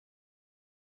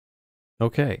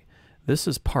Okay, this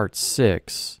is part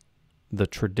 6, the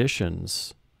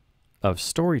traditions of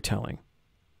storytelling.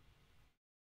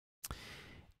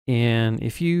 And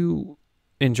if you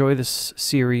enjoy this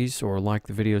series or like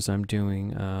the videos I'm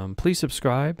doing, please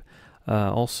subscribe.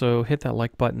 Also, hit that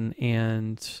like button.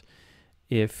 And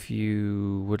if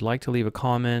you would like to leave a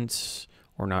comment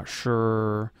or not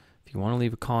sure, if you want to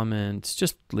leave a comment,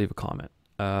 just leave a comment.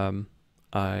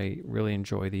 I really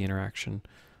enjoy the interaction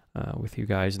with you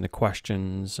guys and the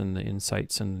questions and the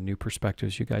insights and the new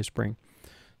perspectives you guys bring.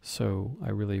 So I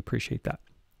really appreciate that.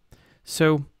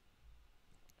 So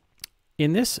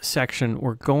in this section,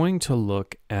 we're going to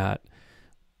look at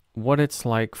what it's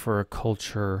like for a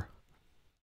culture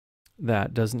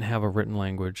that doesn't have a written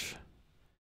language,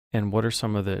 and what are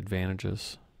some of the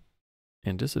advantages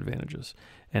and disadvantages,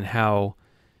 and how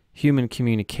human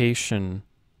communication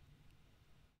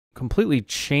completely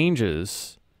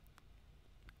changes,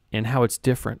 and how it's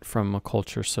different from a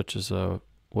culture such as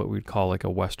what we'd call like a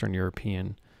Western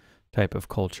European type of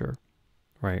culture,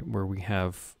 right? Where we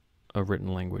have a written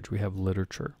language, we have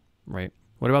literature, right?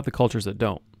 What about the cultures that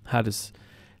don't? How does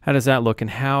that look, and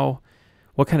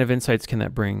what kind of insights can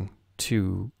that bring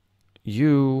to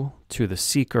you, to the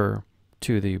seeker,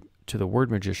 to the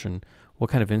word magician? What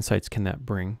kind of insights can that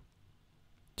bring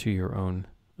to your own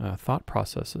thought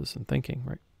processes and thinking,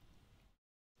 right?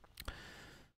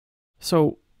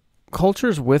 So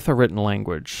cultures with a written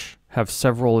language have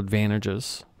several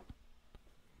advantages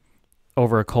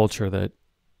over a culture that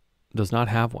does not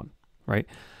have one, right?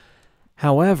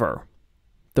 However,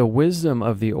 the wisdom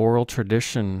of the oral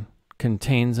tradition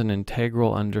contains an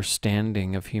integral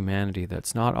understanding of humanity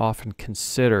that's not often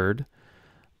considered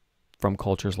from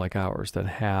cultures like ours that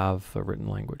have a written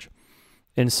language.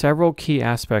 In several key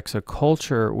aspects, a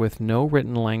culture with no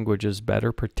written language is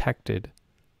better protected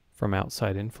from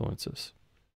outside influences.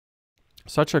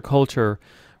 Such a culture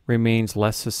remains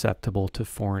less susceptible to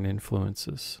foreign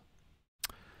influences,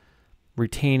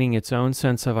 retaining its own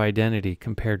sense of identity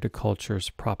compared to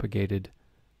cultures propagated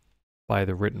by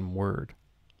the written word.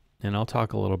 And I'll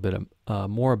talk a little bit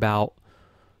more about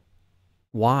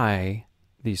why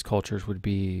these cultures would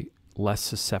be less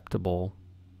susceptible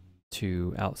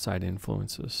to outside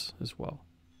influences as well.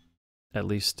 At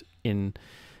least when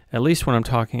I'm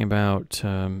talking about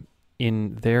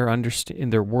in their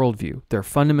worldview, their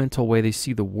fundamental way they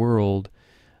see the world,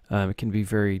 it can be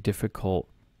very difficult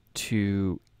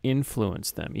to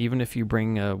influence them. Even if you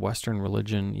bring a Western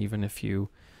religion, even if you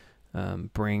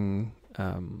bring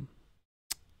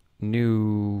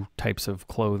new types of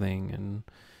clothing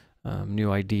and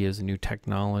new ideas and new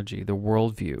technology, the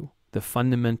worldview, the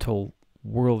fundamental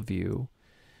worldview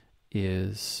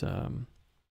is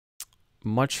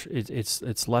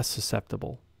it's less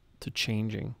susceptible to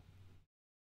changing.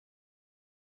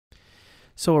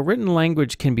 So a written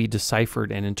language can be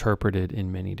deciphered and interpreted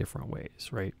in many different ways,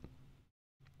 right?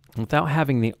 Without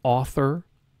having the author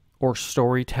or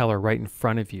storyteller right in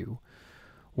front of you,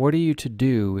 what are you to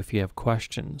do if you have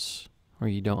questions or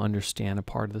you don't understand a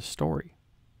part of the story?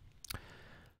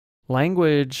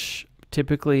 Language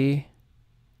typically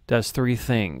does 3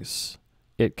 things.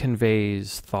 It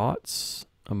conveys thoughts,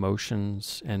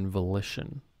 emotions, and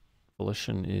volition.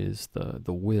 Volition is the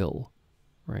will,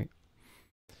 right?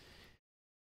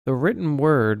 The written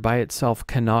word by itself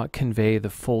cannot convey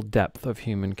the full depth of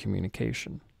human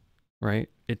communication, right?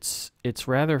 It's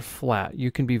rather flat. You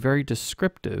can be very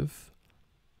descriptive,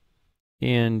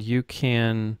 and you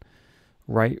can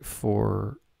write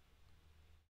for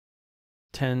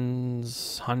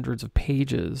tens, hundreds of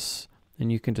pages,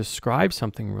 and you can describe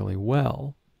something really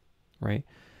well, right?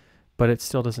 But it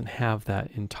still doesn't have that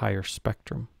entire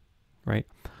spectrum, right?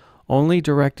 Only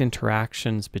direct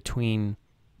interactions between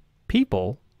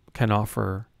people can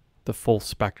offer the full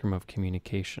spectrum of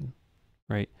communication,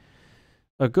 right?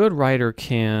 A good writer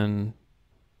can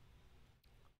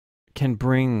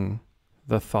bring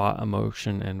the thought,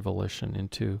 emotion, and volition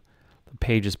into the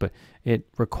pages, but it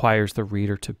requires the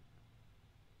reader to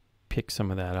pick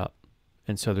some of that up.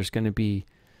 And so there's going to be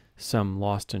some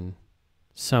lost in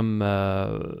some,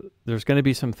 there's going to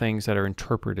be some things that are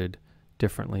interpreted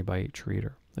differently by each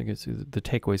reader. I guess the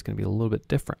takeaway is going to be a little bit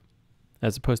different,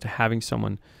 as opposed to having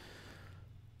someone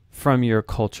from your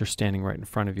culture standing right in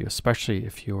front of you, especially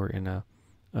if you're in a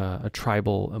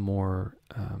tribal, a more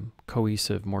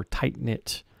cohesive, more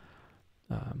tight-knit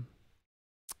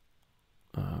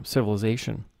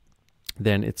civilization.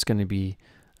 Then it's going to be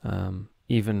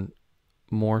even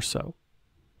more so,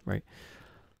 right?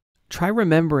 Try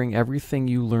remembering everything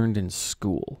you learned in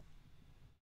school,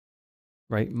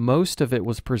 right? Most of it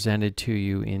was presented to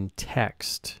you in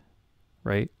text,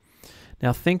 right?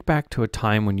 Now think back to a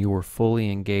time when you were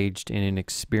fully engaged in an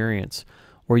experience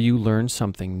where you learned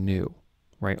something new,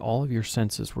 right? All of your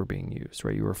senses were being used,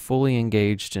 right? You were fully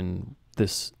engaged in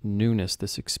this newness,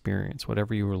 this experience,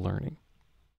 whatever you were learning,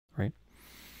 right?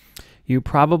 You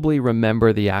probably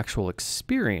remember the actual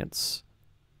experience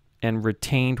and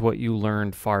retained what you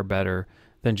learned far better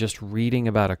than just reading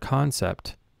about a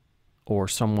concept or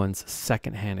someone's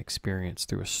secondhand experience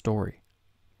through a story,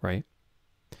 right?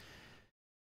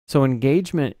 So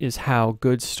engagement is how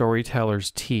good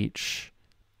storytellers teach,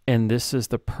 and this is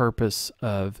the purpose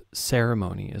of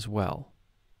ceremony as well,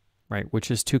 right? Which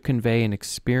is to convey an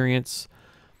experience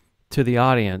to the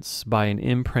audience by an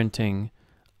imprinting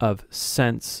of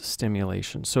sense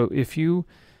stimulation. So if you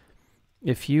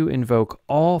invoke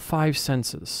all 5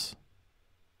 senses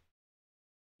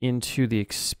into the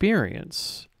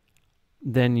experience,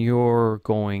 then you're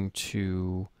going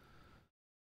to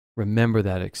remember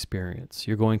that experience.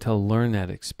 You're going to learn that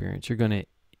experience. You're going to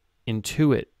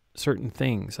intuit certain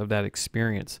things of that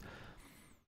experience.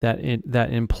 That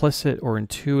implicit or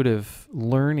intuitive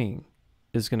learning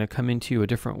is going to come into you a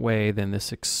different way than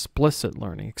this explicit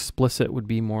learning. Explicit would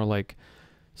be more like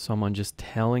someone just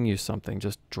telling you something,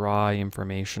 just dry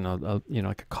information,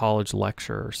 like a college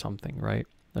lecture or something, right?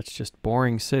 That's just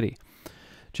boring city.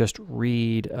 Just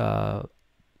read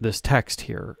this text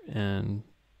here and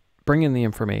bring in the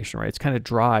information, right? It's kind of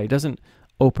dry. It doesn't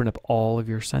open up all of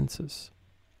your senses,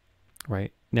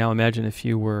 right? Now imagine if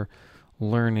you were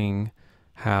learning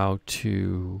how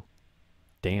to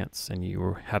dance and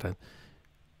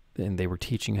and they were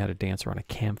teaching you how to dance around a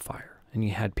campfire, and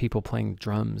you had people playing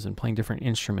drums and playing different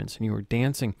instruments, and you were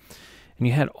dancing, and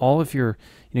you had all of your,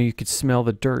 you could smell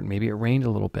the dirt. Maybe it rained a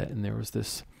little bit, and there was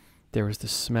this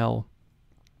smell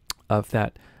of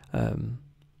that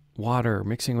water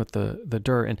mixing with the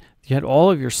dirt, and you had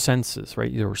all of your senses,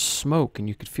 right? There was smoke, and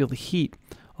you could feel the heat.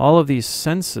 All of these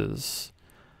senses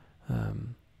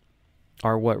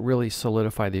are what really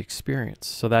solidify the experience.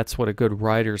 So that's what a good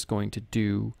writer is going to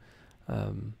do.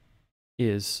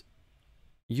 Is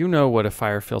what a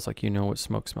fire feels like, what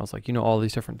smoke smells like, all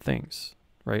these different things,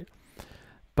 right?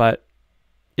 But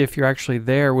if you're actually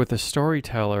there with a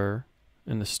storyteller,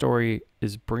 and the storyteller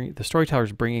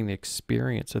is bringing the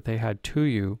experience that they had to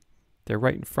you, they're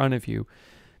right in front of you,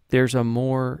 there's a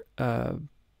more,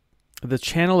 the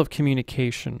channel of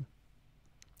communication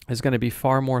is going to be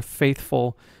far more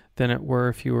faithful than it were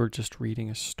if you were just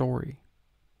reading a story,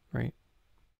 right?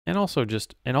 And also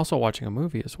watching a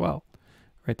movie as well,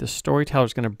 right? The storyteller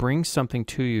is going to bring something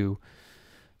to you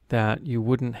that you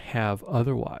wouldn't have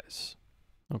otherwise,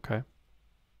 okay?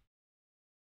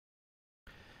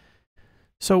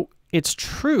 So it's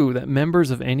true that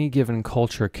members of any given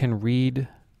culture can read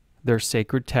their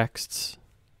sacred texts,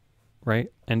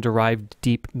 right, and derive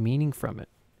deep meaning from it,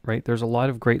 right? There's a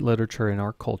lot of great literature in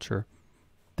our culture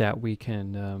that we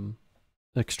can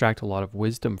extract a lot of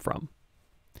wisdom from.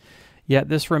 Yet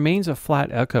this remains a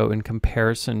flat echo in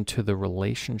comparison to the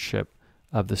relationship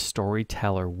of the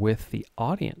storyteller with the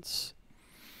audience.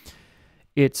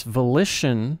 It's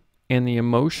volition and the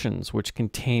emotions which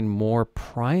contain more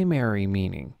primary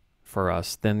meaning for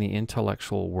us than the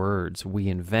intellectual words we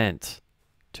invent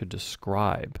to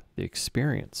describe the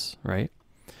experience, right?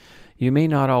 You may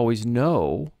not always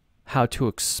know how to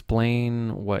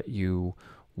explain what you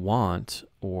want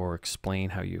or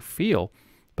explain how you feel,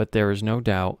 but there is no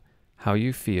doubt how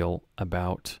you feel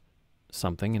about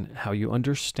something and how you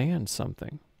understand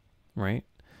something, right?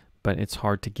 But it's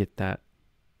hard to get that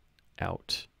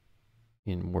out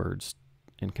in words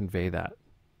and convey that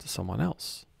to someone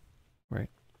else, right?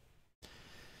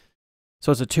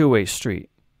 So it's a two-way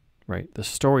street, right? The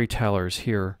storytellers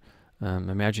here,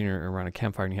 imagine you're around a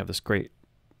campfire and you have this great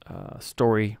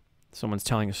story. Someone's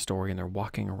telling a story and they're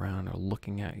walking around or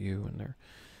looking at you, and they're,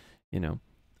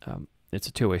 it's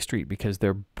a two-way street because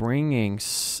they're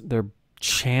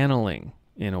channeling,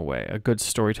 in a way. A good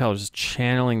storyteller is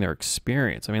channeling their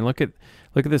experience. I mean, look at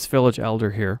this village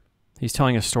elder here. He's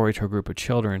telling a story to a group of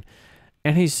children,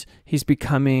 and he's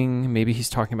becoming, maybe he's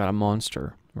talking about a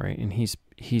monster, right? And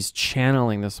he's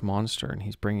channeling this monster, and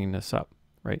he's bringing this up,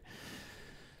 right?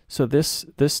 So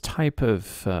this type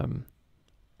of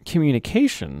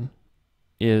communication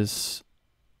is,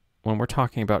 when we're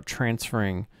talking about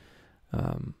transferring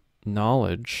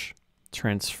knowledge,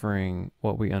 transferring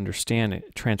what we understand,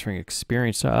 transferring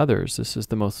experience to others, this is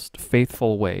the most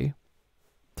faithful way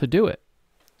to do it,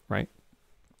 right?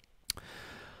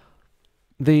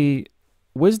 The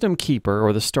wisdom keeper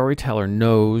or the storyteller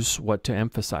knows what to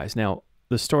emphasize. Now,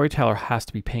 the storyteller has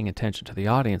to be paying attention to the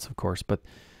audience, of course, but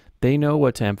they know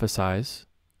what to emphasize.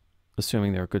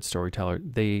 assuming they're a good storyteller,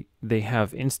 they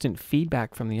have instant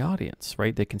feedback from the audience,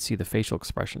 right? They can see the facial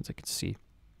expressions. They can see,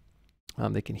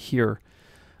 they can hear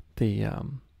the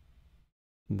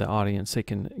audience. They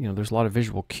can, there's a lot of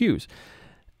visual cues,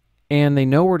 and they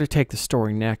know where to take the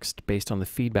story next based on the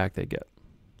feedback they get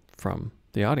from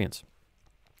the audience.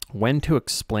 When to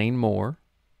explain more,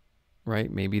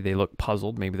 right? Maybe they look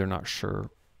puzzled. Maybe they're not sure,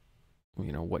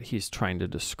 what he's trying to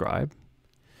describe.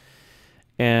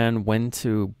 And when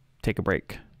to take a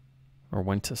break or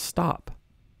when to stop,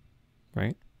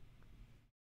 right?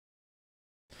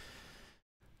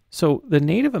 So the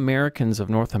Native Americans of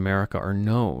North America are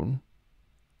known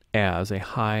as a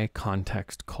high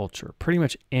context culture. Pretty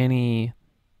much any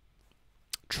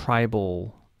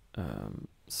tribal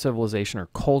civilization or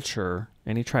culture,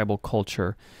 any tribal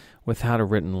culture without a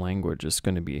written language is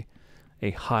going to be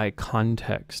a high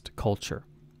context culture.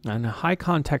 And a high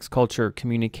context culture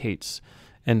communicates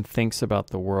and thinks about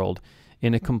the world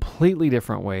in a completely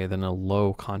different way than a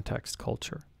low context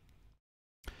culture.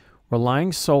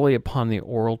 Relying solely upon the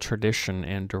oral tradition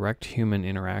and direct human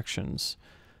interactions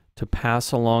to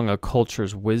pass along a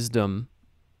culture's wisdom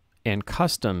and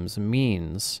customs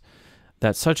means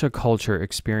that such a culture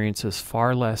experiences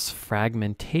far less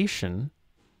fragmentation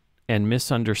and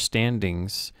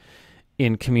misunderstandings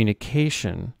in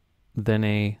communication than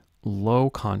a low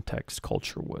context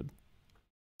culture would.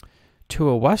 To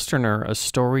a Westerner, a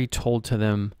story told to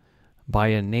them by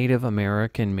a Native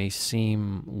American may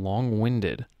seem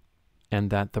long-winded, and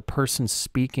that the person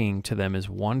speaking to them is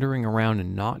wandering around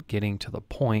and not getting to the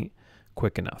point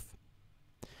quick enough.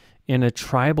 In a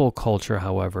tribal culture,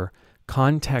 however,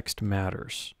 context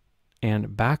matters,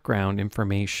 and background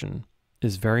information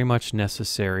is very much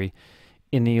necessary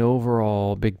in the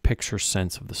overall big picture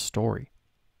sense of the story.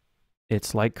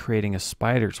 It's like creating a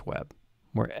spider's web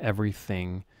where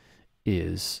everything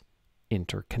is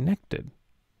interconnected,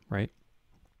 right?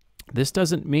 This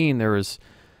doesn't mean there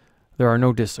are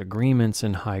no disagreements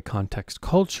in high context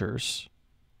cultures,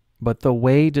 but the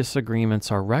way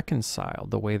disagreements are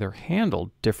reconciled, the way they're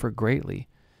handled, differ greatly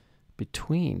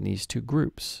between these two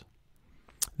groups.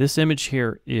 This image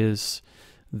here is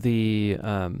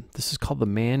this is called the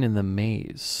Man in the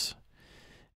Maze.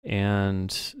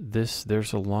 And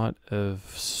there's a lot of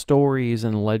stories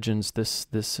and legends. This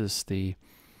is the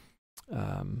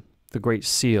Great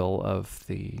Seal of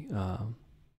the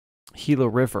Gila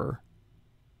River,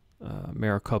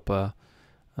 Maricopa,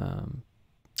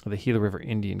 the Gila River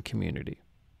Indian community.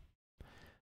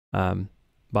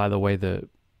 By the way, the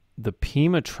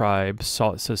Pima tribe, it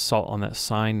says Salt on that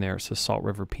sign there. It says Salt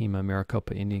River Pima,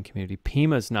 Maricopa Indian Community.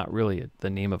 Pima is not really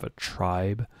the name of a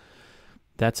tribe.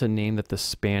 That's a name that the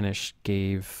Spanish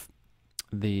gave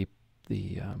the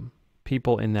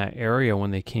people in that area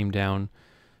when they came down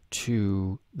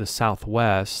to the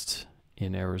Southwest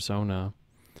in Arizona,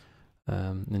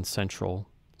 in central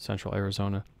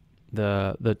Arizona.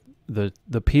 The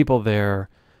people there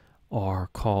are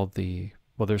called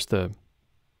there's the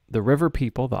river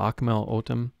people, the Akimel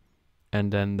O'odham,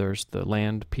 and then there's the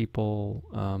land people,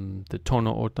 the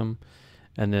Tono O'odham,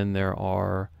 and then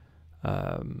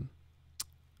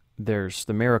there's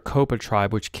the Maricopa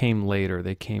tribe, which came later.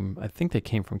 I think they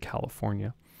came from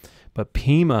California. But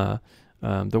Pima,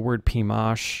 the word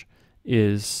Pimash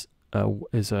is I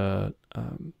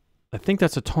think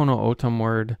that's a Tono O'odham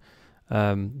word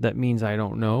that means I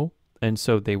don't know. And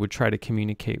so they would try to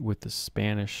communicate with the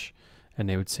Spanish, and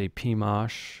they would say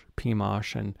Pimash,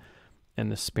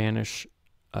 and the Spanish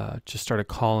just started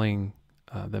calling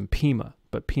them Pima,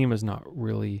 but Pima is not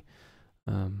really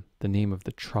the name of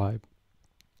the tribe.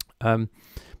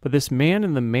 But this Man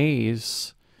in the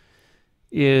Maze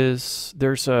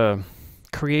there's a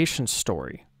creation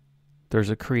story.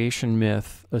 There's a creation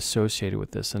myth associated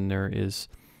with this, and there is,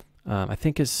 I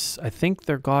think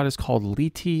their god is called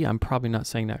Liti. I'm probably not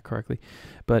saying that correctly,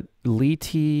 but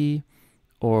Liti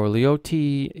or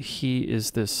Leoti,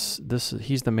 he's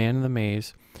the Man in the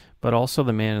Maze, but also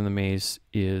the Man in the Maze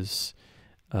is,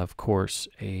 of course,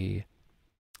 it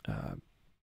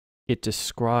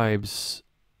describes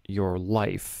your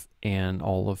life and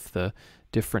all of the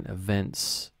different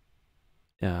events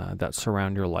that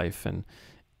surround your life,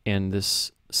 and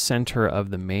this center of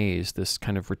the maze, this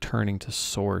kind of returning to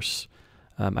source.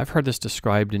 I've heard this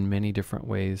described in many different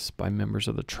ways by members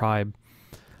of the tribe.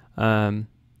 And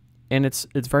it's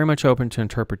very much open to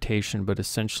interpretation, but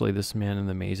essentially this Man in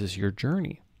the Maze is your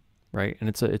journey, right? And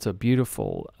it's a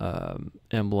beautiful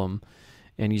emblem,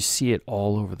 and you see it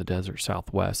all over the desert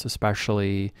Southwest,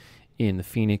 especially in the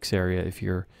Phoenix area. If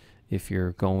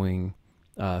you're going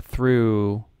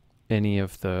through any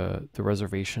of the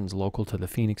reservations local to the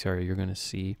Phoenix area, you're going to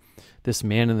see this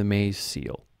man in the maze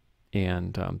seal.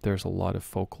 And there's a lot of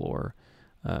folklore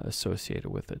associated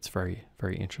with it. It's very,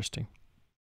 very interesting.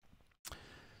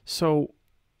 So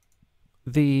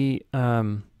the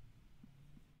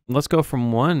let's go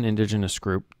from one indigenous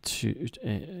group to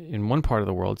in one part of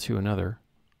the world to another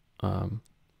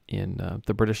in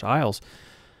the British Isles.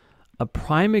 A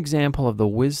prime example of the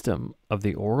wisdom of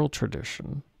the oral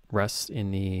tradition rests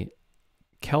in the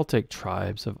Celtic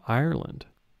tribes of Ireland.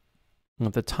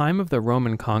 At the time of the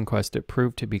Roman conquest, it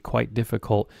proved to be quite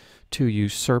difficult to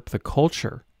usurp the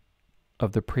culture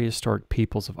of the prehistoric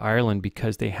peoples of Ireland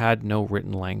because they had no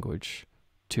written language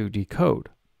to decode.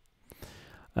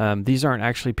 These aren't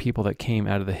actually people that came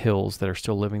out of the hills that are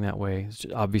still living that way.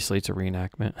 Obviously, it's a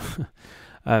reenactment.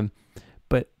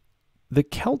 But the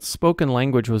Celts' spoken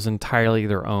language was entirely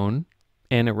their own,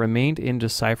 and it remained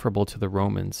indecipherable to the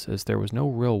Romans as there was no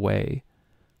real way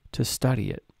to study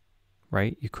it,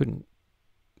 right? You couldn't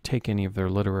take any of their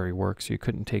literary works. You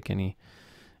couldn't take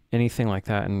anything like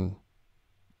that and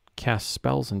cast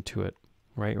spells into it,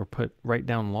 right? Or write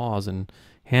down laws and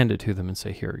hand it to them and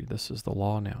say, here, this is the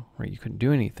law now, right? You couldn't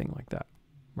do anything like that,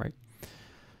 right?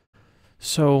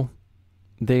 So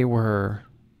they were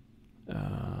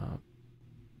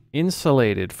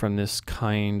insulated from this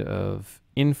kind of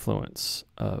influence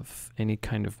of any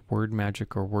kind of word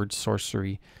magic or word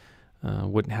sorcery.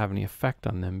 Wouldn't have any effect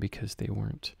on them because they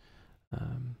weren't,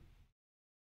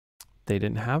 they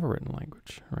didn't have a written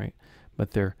language, right?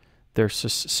 But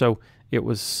so it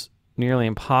was nearly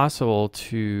impossible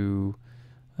to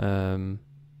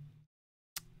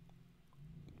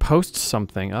post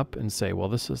something up and say, well,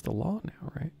 this is the law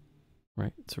now, right?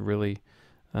 Right? It's really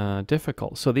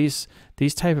difficult. So these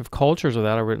type of cultures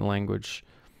without a written language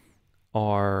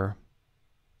are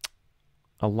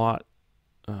a lot,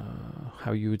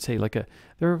 how you would say, like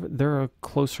they're a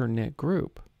closer knit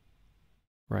group,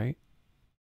 right?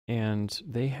 And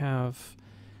they have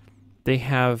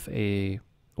a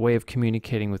way of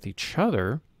communicating with each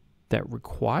other that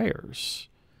requires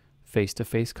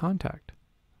face-to-face contact,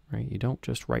 right? You don't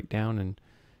just write down and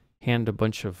hand a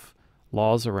bunch of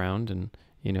laws around, and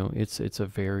it's a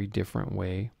very different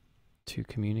way to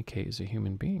communicate as a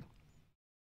human being.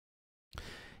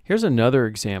 Here's another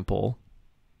example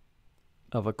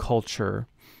of a culture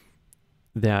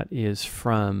that is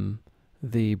from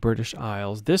the British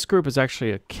Isles. This group is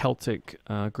actually a Celtic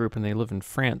group, and they live in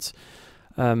France.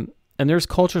 And there's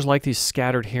cultures like these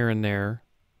scattered here and there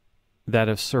that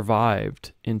have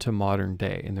survived into modern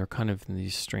day, and they're kind of in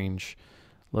these strange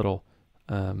little,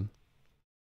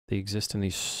 they exist in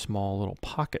these small little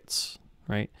pockets,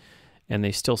 right? And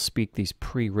they still speak these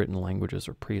pre-written languages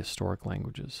or prehistoric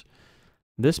languages.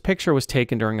 This picture was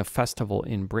taken during a festival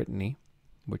in Brittany,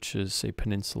 which is a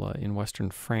peninsula in western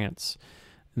France.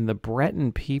 And the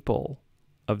Breton people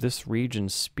of this region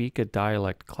speak a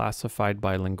dialect classified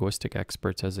by linguistic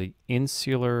experts as an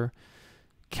insular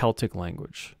Celtic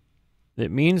language.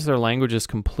 It means their language is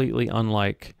completely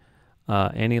unlike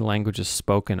any languages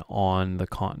spoken on the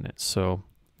continent. So,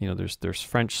 there's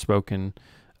French spoken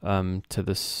to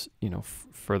this,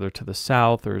 further to the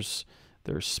south. There's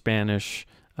Spanish.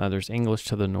 There's English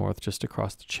to the north, just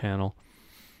across the channel.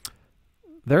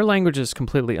 Their language is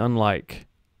completely unlike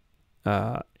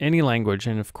any language,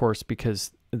 and of course,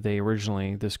 because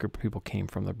this group of people came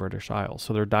from the British Isles,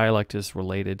 so their dialect is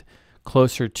related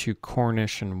closer to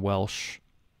Cornish and Welsh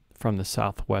from the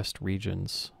southwest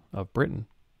regions of Britain.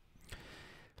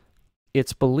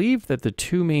 It's believed that the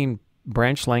two main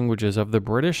branch languages of the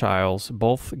British Isles,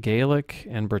 both Gaelic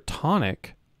and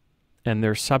Brittonic, and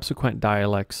their subsequent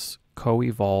dialects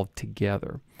co-evolved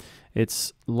together.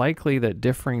 It's likely that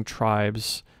differing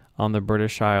tribes on the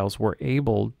British Isles were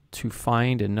able to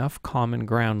find enough common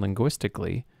ground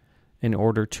linguistically in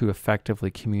order to effectively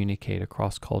communicate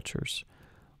across cultures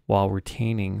while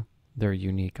retaining their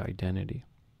unique identity,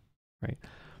 right?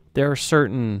 There are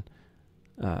certain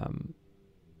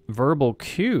verbal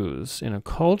cues in a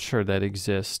culture that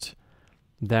exist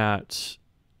that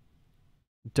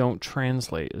don't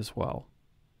translate as well,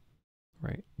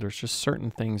 right? There's just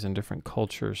certain things in different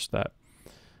cultures that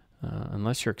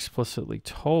unless you're explicitly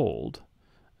told,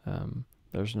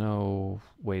 there's no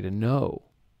way to know,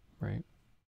 right?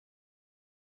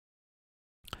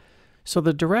 So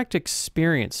the direct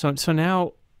experience, so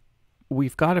now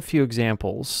we've got a few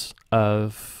examples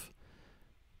of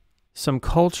some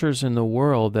cultures in the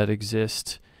world that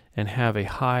exist and have a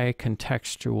high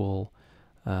contextual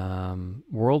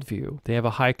worldview. They have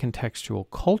a high contextual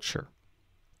culture.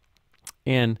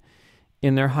 And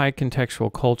in their high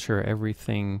contextual culture,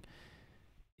 everything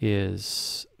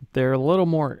they're a little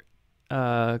more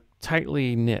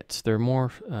tightly knit. They're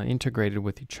more integrated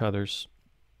with each other's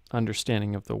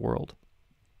understanding of the world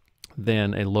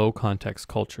than a low context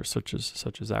culture such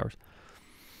as ours.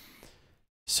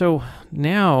 So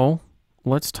now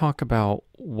let's talk about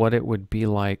what it would be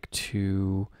like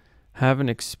to have an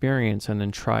experience and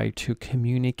then try to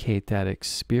communicate that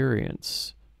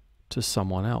experience to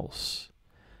someone else.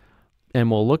 And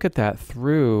we'll look at that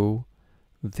through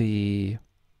you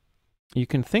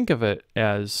can think of it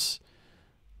as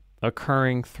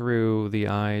occurring through the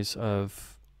eyes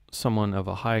of someone of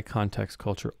a high context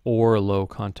culture or a low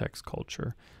context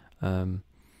culture.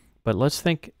 But let's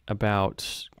think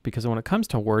about, because when it comes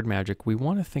to word magic, we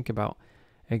want to think about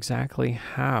exactly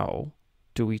how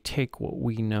do we take what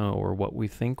we know or what we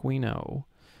think we know,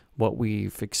 what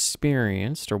we've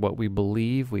experienced or what we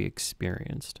believe we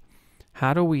experienced.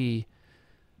 How do we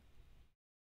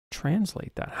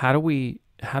translate that? How do we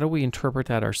interpret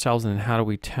that ourselves, and how do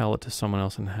we tell it to someone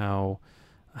else, and how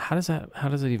does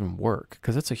it even work?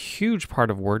 Because that's a huge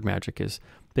part of word magic. Is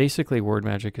basically word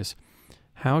magic is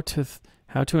how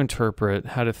to interpret,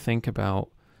 how to think about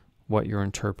what you're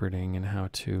interpreting, and how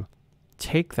to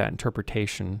take that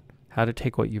interpretation, how to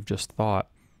take what you've just thought,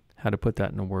 how to put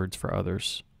that into words for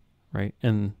others, right?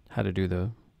 And how to do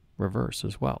the reverse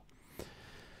as well.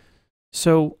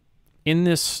 So in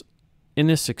this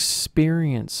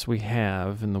experience we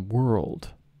have in the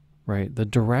world, right, the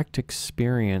direct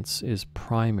experience is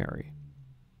primary,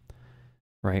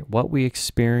 right? What we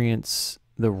experience,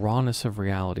 the rawness of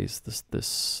reality is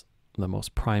the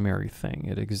most primary thing.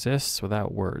 It exists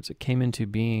without words. It came into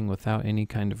being without any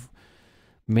kind of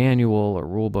manual or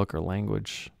rule book or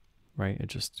language, right? It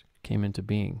just came into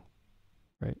being,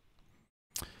 right?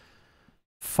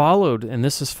 And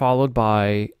this is followed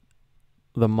by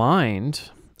the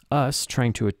mind, us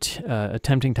trying to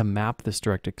attempting to map this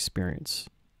direct experience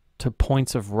to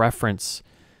points of reference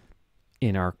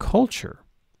in our culture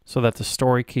so that the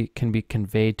story can be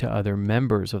conveyed to other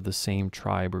members of the same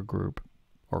tribe or group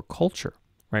or culture,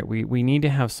 right? We need to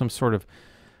have some sort of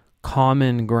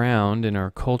common ground in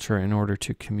our culture in order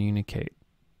to communicate,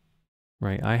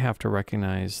 right? I have to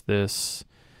recognize this,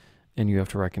 and you have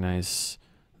to recognize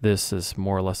this as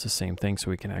more or less the same thing so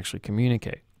we can actually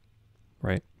communicate,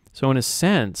 right? So in a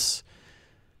sense,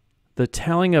 the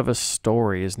telling of a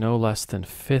story is no less than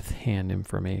fifth-hand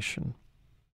information.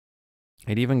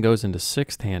 It even goes into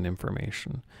sixth-hand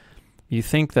information. You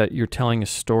think that you're telling a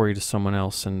story to someone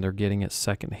else and they're getting it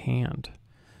secondhand,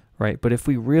 right? But if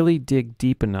we really dig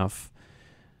deep enough,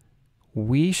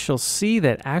 we shall see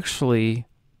that actually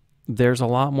there's a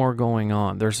lot more going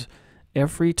on. There's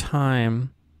every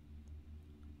time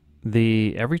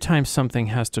something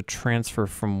has to transfer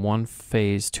from one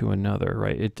phase to another,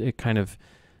 right? It kind of,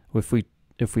 if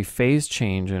we phase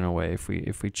change in a way, if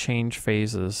we change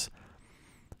phases,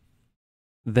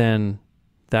 then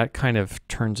that kind of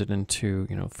turns it into,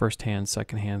 first hand,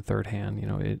 second hand, third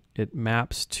hand. It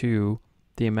maps to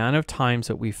the amount of times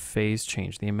that we phase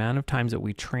change, the amount of times that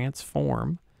we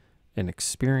transform an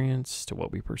experience to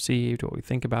what we perceive, to what we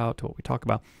think about, to what we talk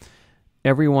about.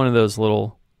 Every one of those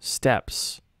little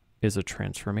steps is a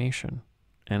transformation.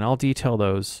 And I'll detail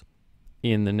those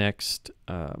in the next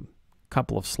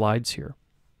couple of slides here,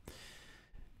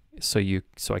 so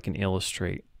I can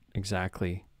illustrate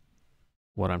exactly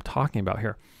what I'm talking about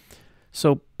here.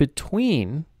 So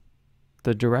between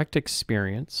the direct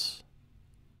experience,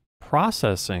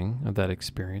 processing of that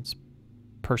experience,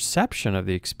 perception of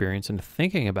the experience, and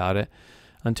thinking about it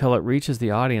until it reaches the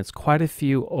audience, quite a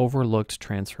few overlooked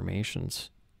transformations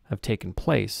have taken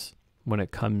place when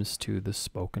it comes to the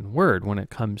spoken word, when it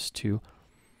comes to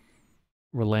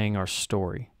relaying our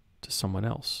story to someone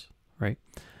else, right?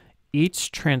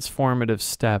 Each transformative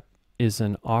step is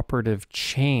an operative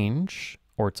change,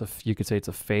 or you could say it's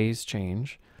a phase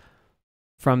change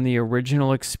from the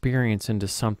original experience into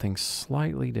something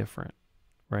slightly different,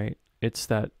 right? It's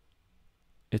that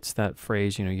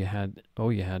phrase, you had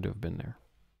to have been there,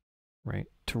 right?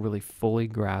 To really fully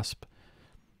grasp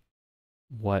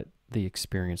what the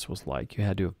experience was like, you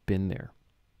had to have been there,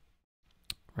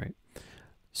 right?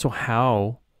 So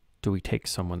how do we take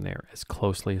someone there as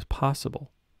closely as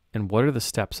possible? And what are the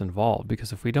steps involved?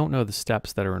 Because if we don't know the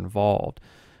steps that are involved,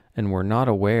 and we're not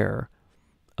aware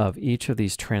of each of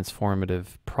these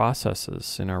transformative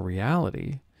processes in our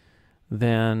reality,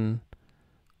 then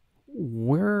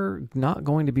we're not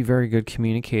going to be very good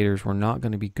communicators. We're not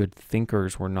going to be good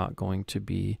thinkers. We're not going to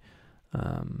be,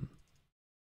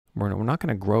 we're not going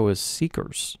to grow as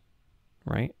seekers,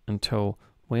 right? Until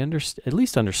we at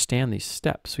least understand these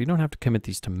steps. So you don't have to commit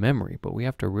these to memory, but we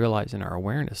have to realize in our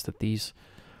awareness that these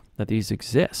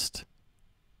exist,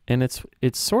 And it's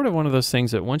sort of one of those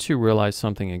things that once you realize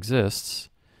something exists,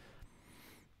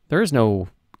 there is no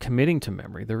committing to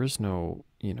memory. There is no,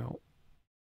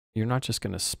 you're not just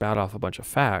going to spout off a bunch of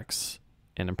facts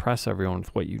and impress everyone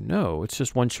with what you know. It's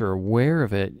just once you're aware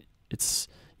of it,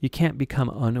 you can't become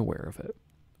unaware of it,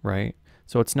 right?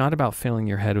 So it's not about filling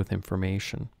your head with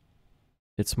information.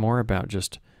 It's more about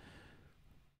just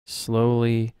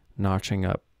slowly notching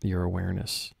up your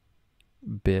awareness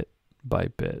bit by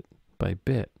bit by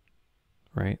bit,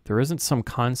 right? There isn't some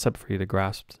concept for you to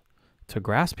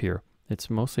grasp here. It's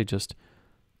mostly just,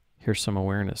 here's some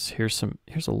awareness. Here's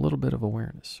a little bit of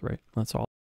awareness, right? That's all.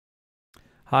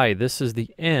 Hi, this is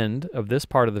the end of this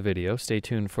part of the video. Stay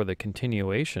tuned for the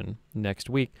continuation next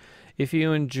week. If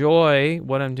you enjoy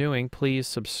what I'm doing, please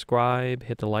subscribe,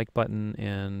 hit the like button,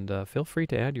 and feel free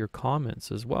to add your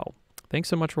comments as well. Thanks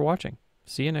so much for watching.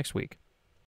 See you next week.